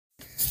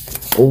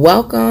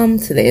Welcome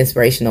to the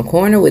Inspirational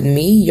Corner with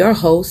me, your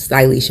host,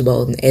 Silesia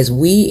Bolden, as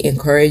we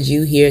encourage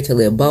you here to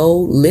live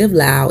bold, live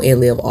loud, and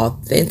live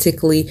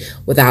authentically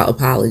without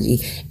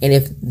apology. And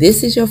if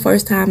this is your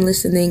first time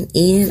listening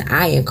in,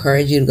 I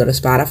encourage you to go to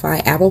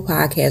Spotify, Apple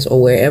Podcasts, or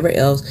wherever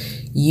else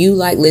you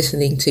like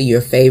listening to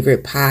your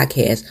favorite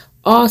podcast.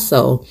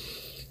 Also,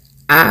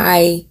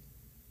 I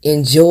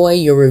enjoy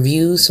your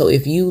reviews. So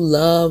if you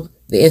love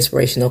the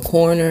Inspirational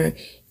Corner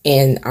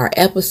and our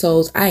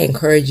episodes, I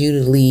encourage you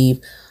to leave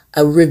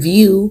a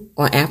review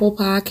on Apple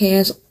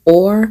Podcasts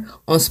or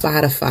on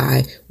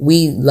Spotify.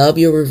 We love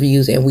your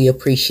reviews and we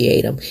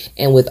appreciate them.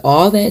 And with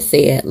all that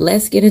said,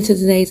 let's get into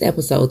today's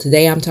episode.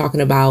 Today I'm talking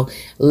about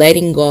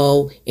letting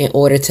go in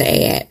order to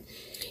add.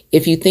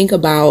 If you think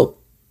about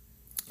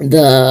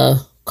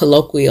the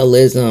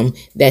colloquialism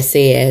that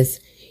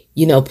says,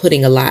 don't put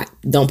a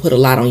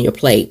lot on your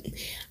plate.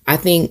 I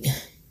think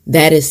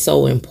that is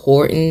so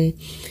important.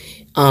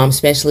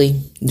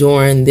 Especially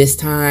during this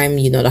time,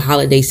 the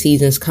holiday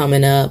season's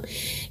coming up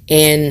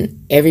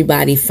and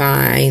everybody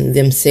find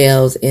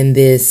themselves in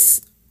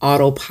this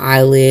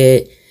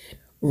autopilot,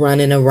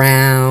 running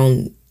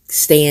around,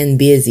 staying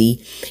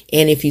busy.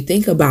 And if you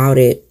think about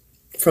it,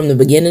 from the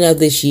beginning of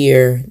this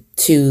year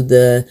to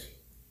the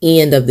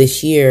end of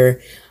this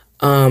year,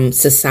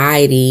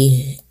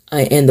 society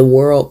and the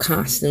world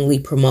constantly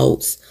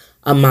promotes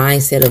a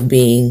mindset of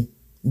being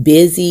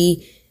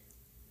busy,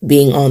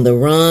 being on the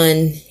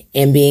run,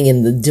 and being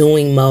in the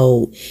doing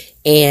mode.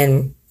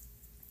 And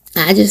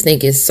I just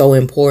think it's so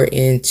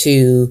important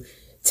to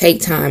take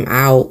time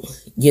out,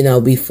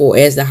 before,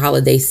 as the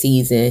holiday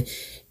season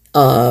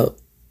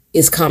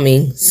is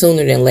coming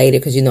sooner than later.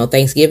 Because,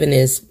 Thanksgiving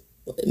is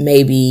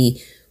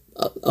maybe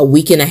a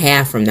week and a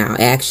half from now,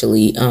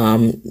 actually,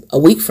 a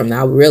week from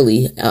now,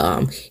 really.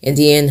 And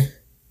then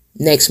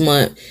next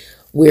month,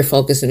 we're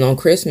focusing on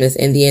Christmas.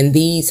 And then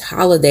these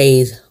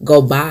holidays go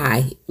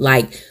by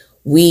like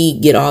we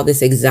get all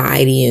this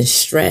anxiety and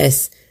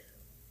stress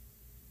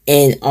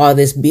and all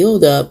this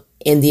buildup,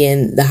 and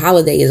then the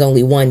holiday is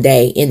only one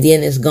day, and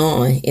then it's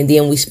gone. And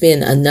then we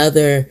spend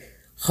another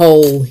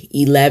whole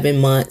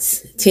 11 months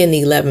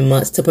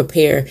to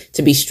prepare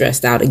to be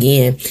stressed out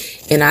again.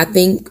 And I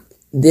think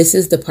this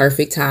is the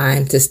perfect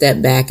time to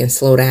step back and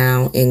slow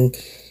down and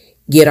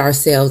get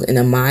ourselves in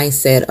a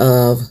mindset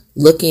of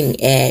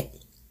looking at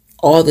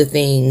all the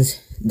things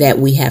that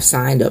we have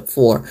signed up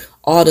for,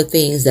 all the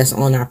things that's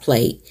on our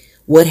plate.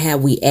 What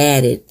have we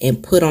added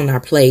and put on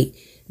our plate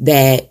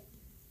that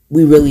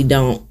we really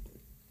don't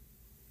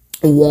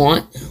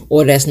want,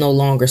 or that's no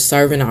longer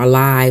serving our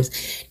lives?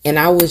 And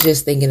I was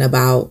just thinking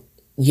about,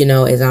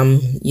 as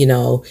I'm,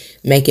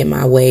 making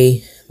my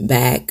way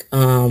back,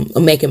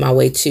 making my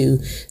way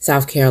to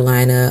South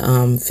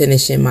Carolina,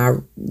 finishing my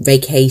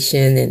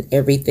vacation and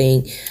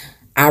everything,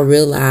 I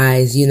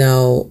realized,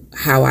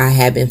 how I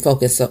had been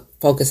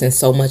focusing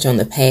so much on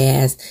the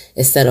past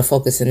instead of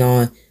focusing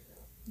on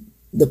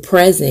the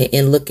present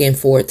and looking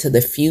forward to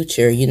the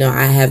future.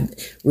 I have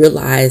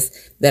realized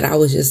that I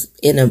was just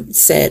in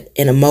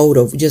a mode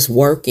of just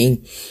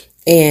working.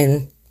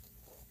 And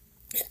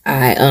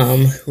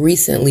I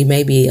recently,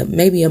 maybe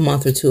a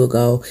month or two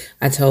ago,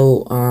 I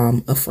told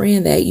a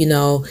friend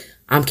that,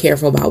 I'm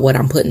careful about what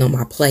I'm putting on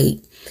my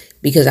plate,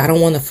 because I don't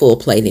want a full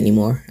plate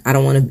anymore. I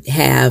don't want to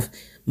have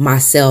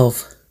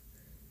myself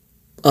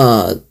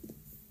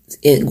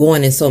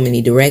going in so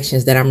many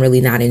directions that I'm really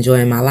not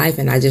enjoying my life.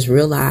 And I just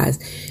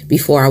realized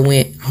before I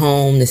went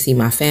home to see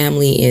my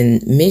family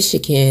in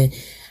Michigan,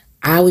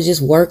 I was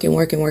just working.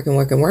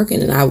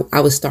 And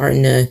I was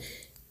starting to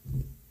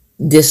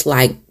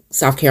dislike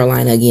South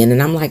Carolina again.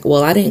 And I'm like,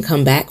 well, I didn't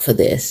come back for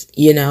this.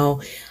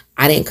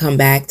 I didn't come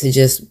back to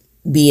just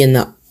be in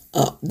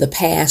the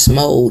past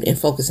mode and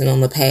focusing on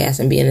the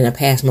past and being in the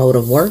past mode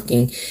of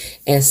working.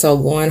 And so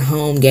going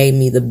home gave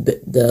me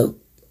the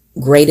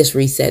greatest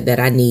reset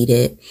that I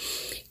needed.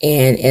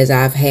 And as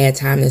I've had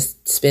time to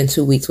spend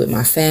 2 weeks with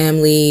my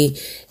family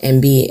and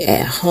be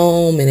at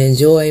home and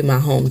enjoy my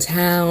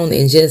hometown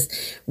and just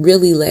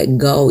really let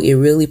go, it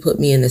really put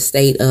me in a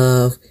state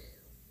of,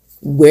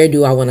 where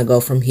do I want to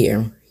go from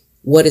here?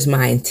 What is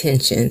my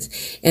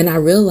intentions? And I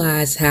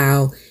realized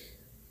how,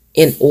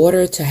 in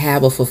order to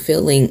have a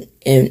fulfilling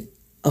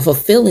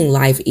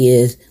life,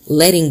 is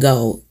letting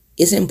go.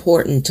 It's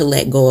important to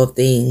let go of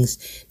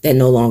things that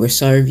no longer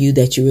serve you,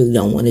 that you really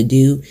don't want to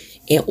do,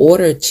 in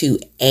order to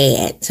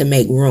add, to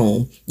make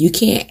room. You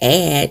can't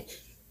add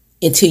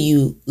until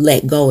you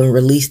let go and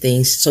release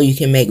things so you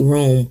can make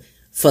room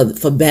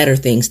for better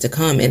things to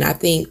come. And I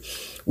think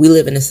we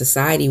live in a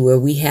society where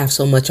we have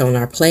so much on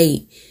our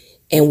plate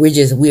and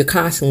we're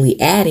constantly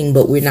adding,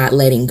 but we're not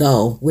letting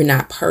go. We're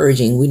not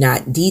purging. We're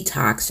not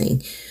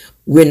detoxing.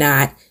 We're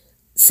not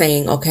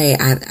saying, okay,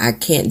 I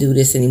can't do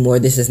this anymore.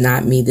 This is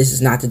not me. This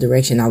is not the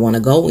direction I want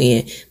to go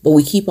in. But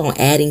we keep on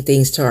adding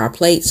things to our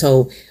plate.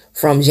 So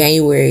from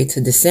January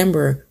to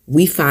December,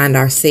 we find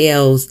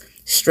ourselves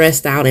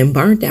stressed out and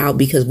burnt out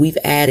because we've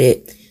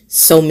added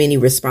so many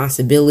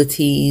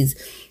responsibilities,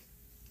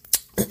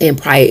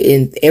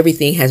 and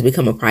everything has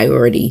become a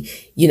priority.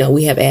 You know,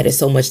 we have added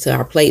so much to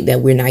our plate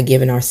that we're not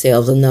giving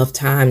ourselves enough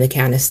time to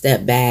kind of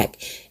step back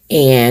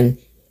and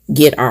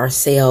get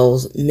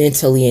ourselves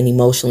mentally and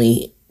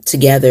emotionally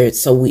together,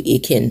 so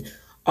it can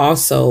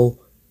also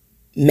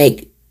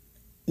make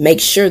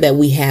sure that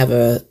we have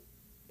a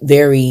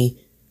very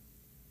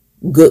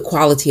good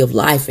quality of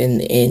life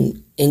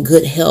and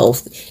good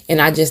health.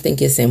 And I just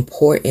think it's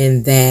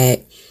important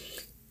that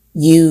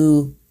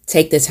you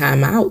take the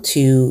time out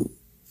to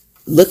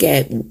look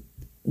at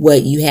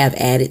what you have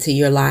added to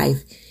your life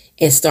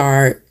and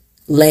start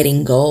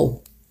letting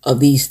go of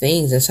these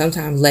things. And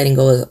sometimes letting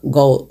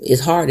go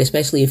is hard,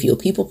 especially if you're a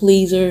people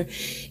pleaser,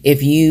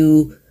 if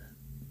you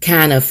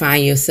kind of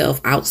find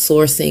yourself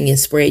outsourcing and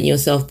spreading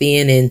yourself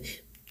thin and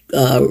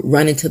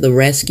running to the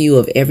rescue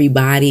of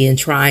everybody and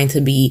trying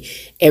to be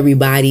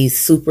everybody's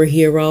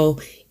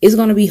superhero. It's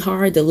going to be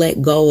hard to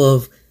let go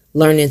of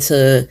learning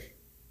to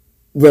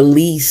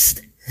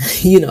release,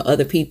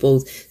 other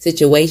people's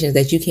situations,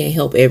 that you can't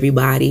help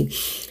everybody,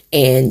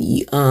 and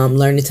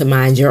learning to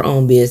mind your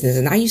own business.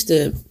 And I used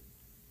to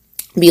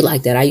be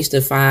like that. I used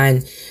to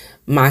find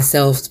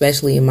myself,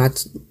 especially in my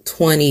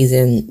 20s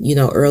and,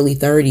 early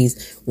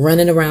 30s,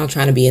 running around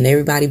trying to be in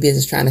everybody's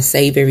business, trying to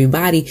save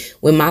everybody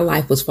when my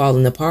life was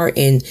falling apart.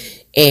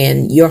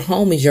 And your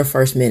home is your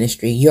first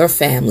ministry, your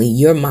family,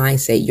 your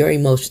mindset, your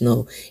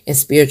emotional and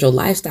spiritual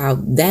lifestyle.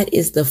 That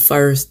is the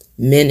first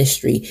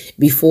ministry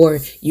before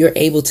you're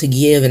able to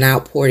give and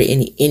outpour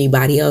to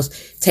anybody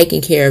else.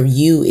 Taking care of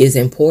you is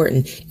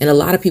important. And a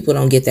lot of people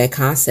don't get that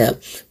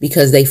concept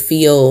because they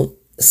feel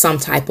some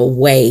type of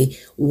way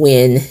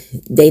when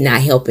they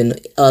not helping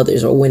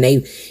others, or when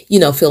they,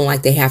 feeling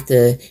like they have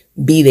to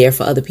be there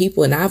for other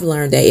people. And I've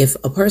learned that if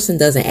a person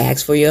doesn't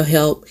ask for your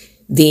help,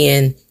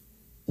 then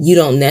you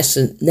don't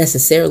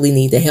necessarily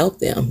need to help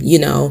them.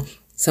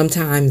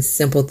 Sometimes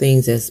simple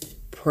things as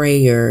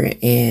prayer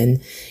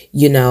and,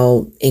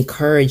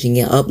 encouraging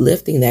and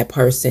uplifting that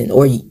person,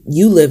 or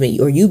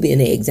you being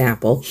an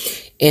example.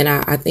 And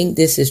I think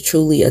this is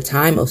truly a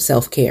time of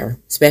self-care,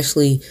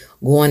 especially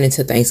going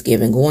into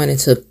Thanksgiving, going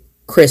into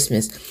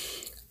Christmas,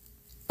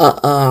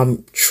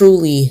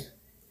 truly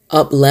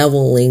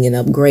up-leveling and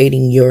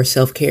upgrading your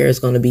self-care is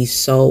going to be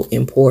so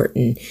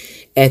important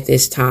at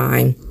this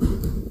time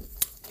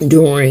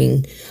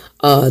during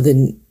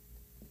the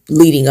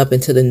leading up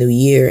into the new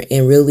year,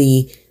 and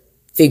really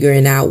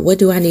figuring out, what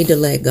do I need to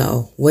let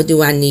go? What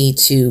do I need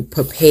to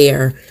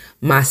prepare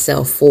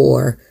myself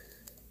for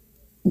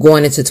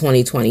going into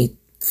 2020?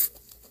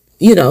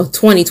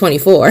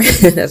 2024.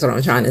 That's what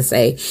I'm trying to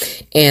say.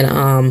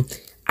 And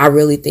I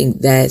really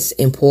think that's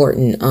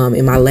important.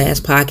 In my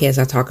last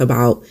podcast, I talk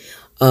about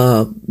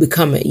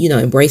becoming,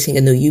 embracing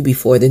a new you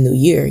before the new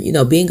year,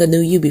 being a new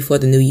you before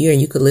the new year.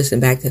 And you could listen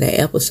back to that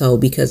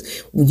episode,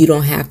 because you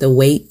don't have to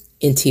wait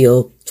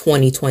until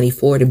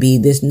 2024 to be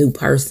this new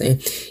person.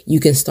 You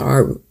can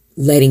start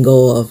letting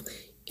go of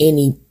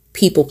any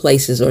people,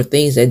 places, or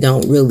things that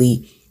don't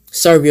really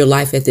serve your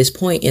life at this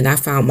point. And I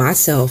found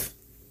myself,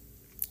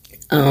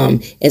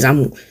 as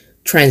I'm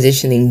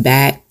transitioning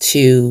back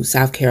to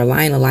South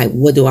Carolina, like,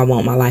 what do I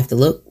want my life to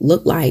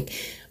look like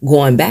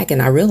going back?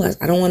 And I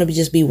realized I don't want to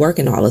just be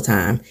working all the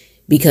time,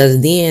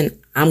 because then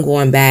I'm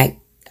going back,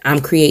 I'm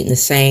creating the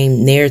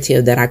same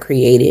narrative that I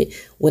created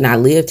when I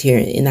lived here,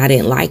 and I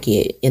didn't like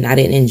it, and I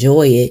didn't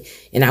enjoy it,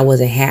 and I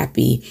wasn't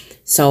happy.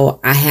 So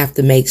I have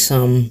to make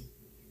some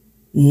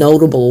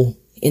notable,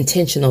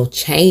 intentional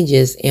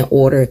changes in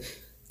order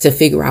to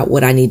figure out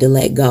what I need to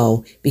let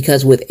go,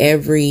 because with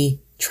every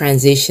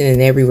transition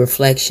and every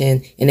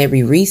reflection and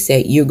every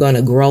reset, you're going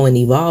to grow and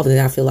evolve. And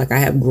I feel like I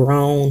have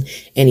grown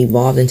and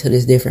evolved into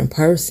this different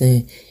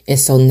person. And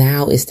so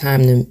now it's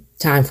time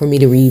for me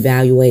to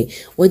reevaluate.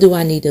 What do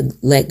I need to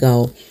let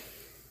go?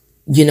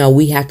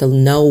 We have to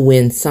know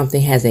when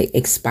something has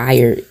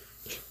expired.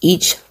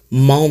 Each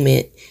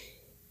moment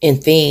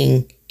and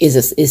thing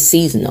is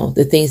seasonal.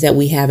 The things that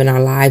we have in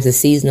our lives are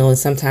seasonal. And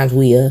sometimes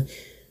we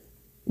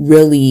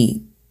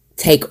really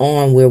take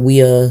on where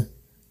we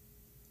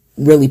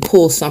really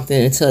pull something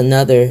into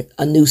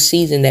a new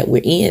season that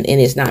we're in,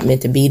 and it's not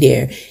meant to be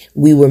there.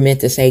 We were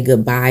meant to say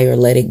goodbye or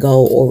let it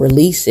go or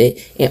release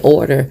it in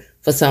order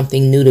for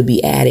something new to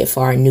be added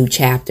for our new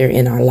chapter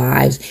in our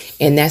lives.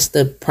 And that's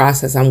the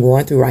process I'm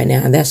going through right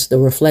now. And that's the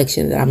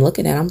reflection that I'm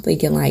looking at. I'm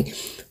thinking, like,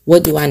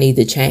 what do I need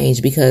to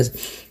change? Because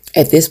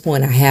at this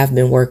point, I have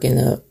been working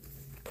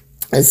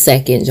a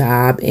second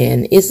job,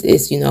 and it's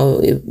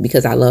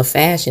because I love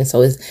fashion,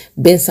 so it's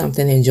been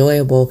something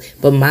enjoyable.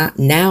 But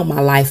now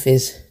my life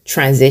is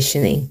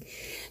transitioning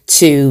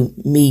to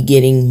me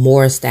getting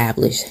more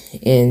established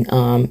in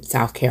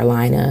South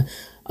Carolina,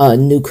 a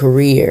new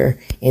career,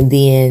 and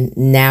then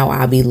now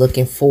I'll be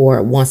looking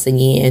forward, once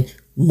again,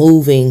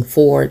 moving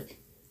forward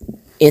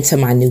into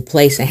my new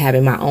place and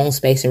having my own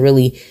space, and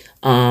really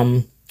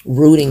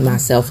rooting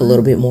myself a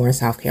little bit more in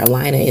South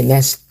Carolina. And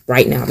that's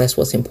right now, that's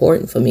what's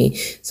important for me.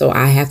 So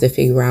I have to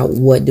figure out,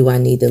 what do I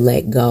need to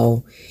let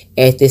go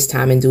at this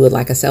time, and do it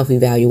like a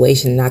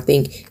self-evaluation. And I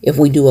think if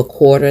we do a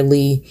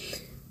quarterly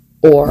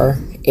or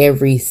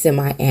every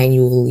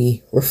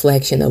semi-annually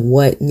reflection of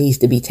what needs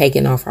to be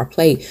taken off our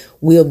plate,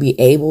 we'll be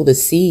able to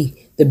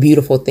see the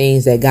beautiful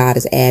things that God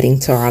is adding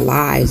to our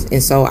lives.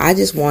 And so I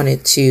just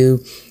wanted to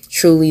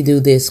truly do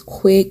this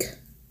quick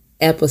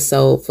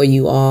episode for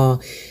you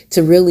all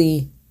to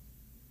really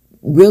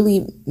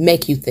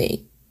make you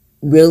think,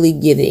 really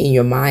get it in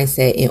your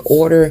mindset. In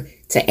order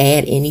to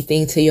add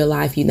anything to your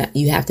life,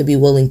 you have to be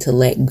willing to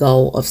let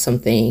go of some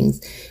things,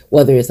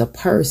 whether it's a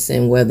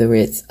person, whether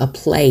it's a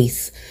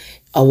place,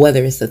 or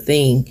whether it's a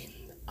thing.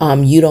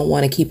 You don't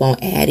want to keep on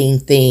adding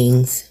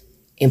things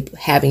and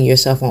having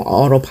yourself on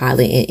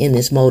autopilot and in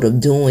this mode of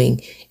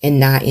doing and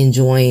not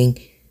enjoying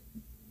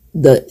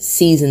the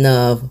season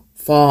of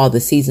fall, the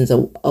seasons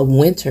of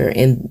winter.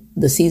 And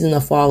the season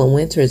of fall and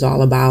winter is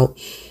all about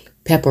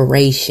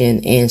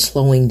preparation and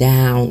slowing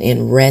down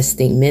and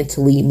resting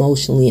mentally,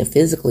 emotionally, and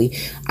physically.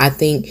 I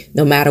think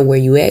no matter where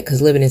you at,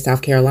 because living in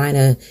South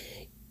Carolina,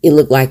 it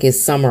looked like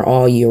it's summer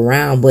all year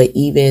round. But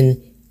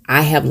even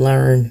I have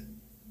learned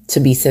to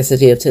be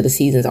sensitive to the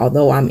seasons.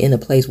 Although I'm in a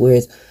place where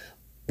it's,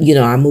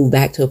 I moved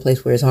back to a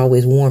place where it's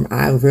always warm.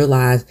 I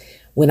realize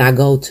when I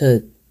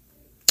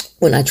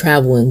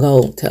travel and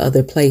go to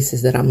other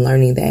places that I'm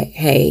learning that,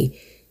 hey,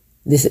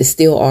 this is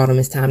still autumn.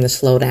 It's time to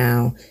slow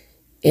down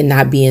and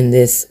not be in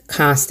this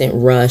constant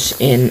rush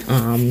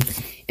and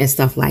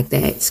stuff like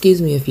that.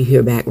 Excuse me if you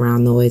hear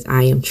background noise.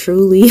 I am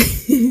truly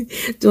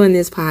doing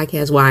this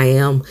podcast while I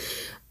am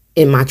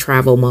in my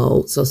travel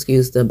mode. So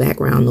excuse the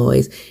background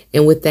noise.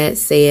 And with that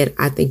said,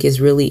 I think it's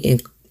really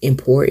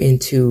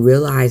important to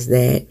realize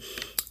that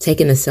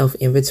taking a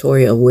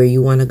self-inventory of where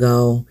you want to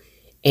go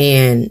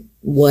and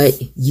what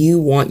you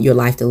want your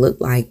life to look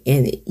like.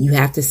 And you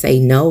have to say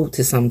no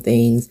to some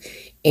things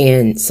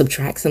and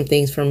subtract some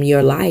things from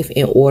your life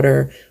in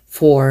order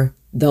for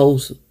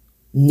those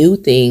new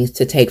things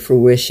to take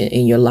fruition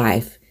in your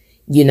life.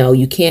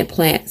 You can't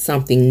plant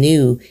something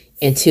new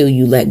until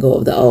you let go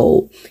of the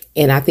old.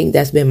 And I think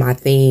that's been my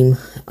theme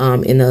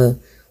in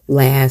the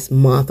last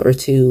month or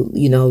two,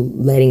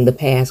 letting the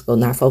past go,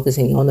 not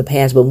focusing on the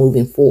past, but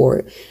moving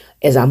forward.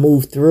 As I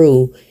move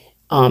through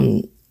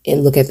and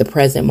look at the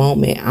present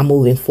moment, I'm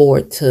moving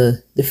forward to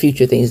the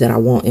future things that I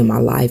want in my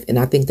life. And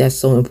I think that's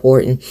so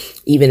important,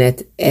 even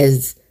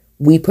as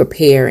we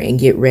prepare and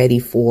get ready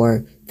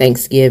for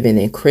Thanksgiving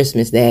and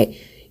Christmas, that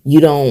you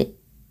don't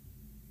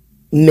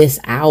miss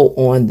out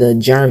on the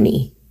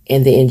journey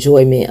and the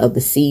enjoyment of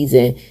the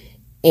season.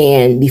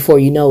 And before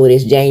you know it,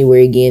 it's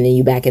January again and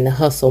you're back in the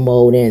hustle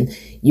mode and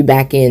you're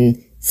back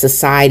in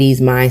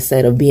society's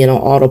mindset of being on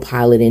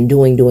autopilot and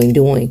doing.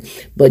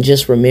 But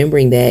just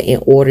remembering that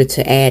in order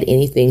to add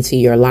anything to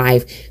your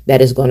life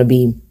that is going to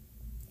be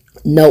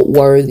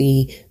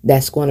noteworthy,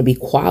 that's going to be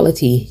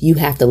quality, you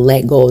have to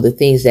let go of the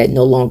things that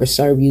no longer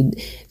serve you,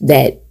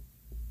 that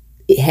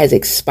it has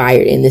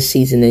expired in this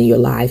season in your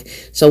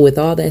life. So with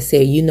all that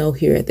said,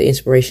 here at the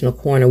Inspirational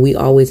Corner, we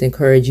always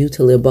encourage you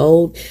to live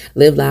bold,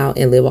 live loud,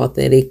 and live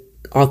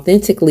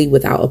authentically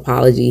without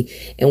apology.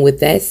 And with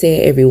that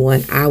said,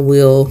 everyone, I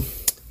will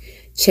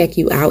check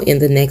you out in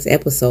the next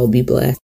episode. Be blessed.